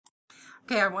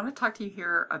Okay, I want to talk to you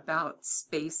here about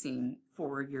spacing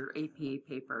for your APA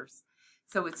papers.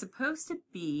 So it's supposed to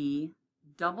be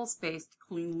double spaced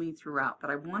cleanly throughout, but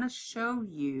I want to show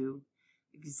you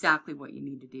exactly what you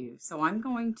need to do. So I'm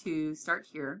going to start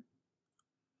here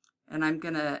and I'm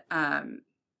going to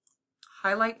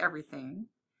highlight everything.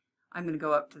 I'm going to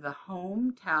go up to the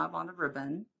Home tab on the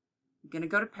ribbon. I'm going to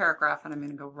go to Paragraph and I'm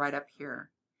going to go right up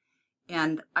here.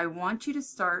 And I want you to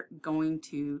start going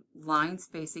to line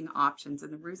spacing options.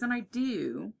 And the reason I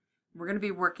do, we're going to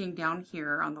be working down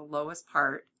here on the lowest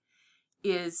part,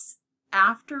 is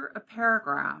after a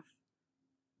paragraph,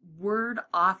 Word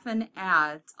often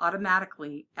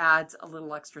automatically adds a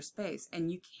little extra space,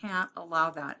 and you can't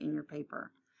allow that in your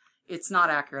paper. It's not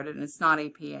accurate and it's not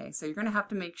APA. So you're going to have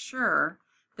to make sure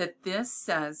that this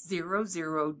says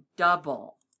 00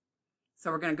 double.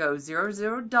 So we're going to go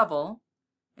 00 double.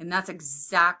 And that's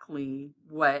exactly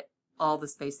what all the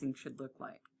spacing should look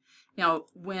like. Now,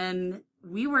 when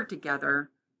we work together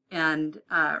and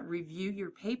review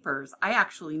your papers, I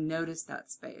actually notice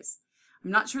that space. I'm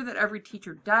not sure that every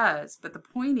teacher does, but the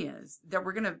point is that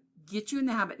we're going to get you in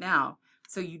the habit now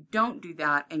so you don't do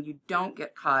that and you don't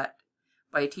get caught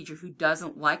by a teacher who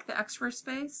doesn't like the extra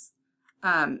space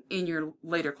in your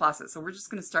later classes. So we're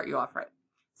just going to start you off right.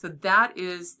 So that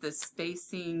is the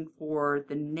spacing for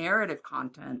the narrative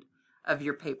content of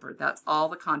your paper. That's all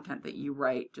the content that you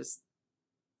write just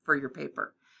for your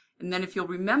paper. And then if you'll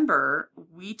remember,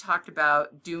 we talked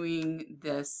about doing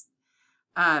this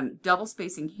double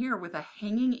spacing here with a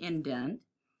hanging indent,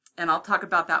 and I'll talk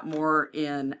about that more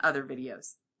in other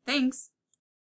videos. Thanks.